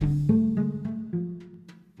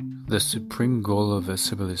The supreme goal of a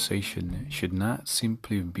civilization should not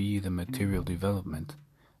simply be the material development,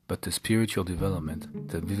 but the spiritual development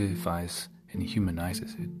that vivifies and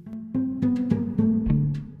humanizes it.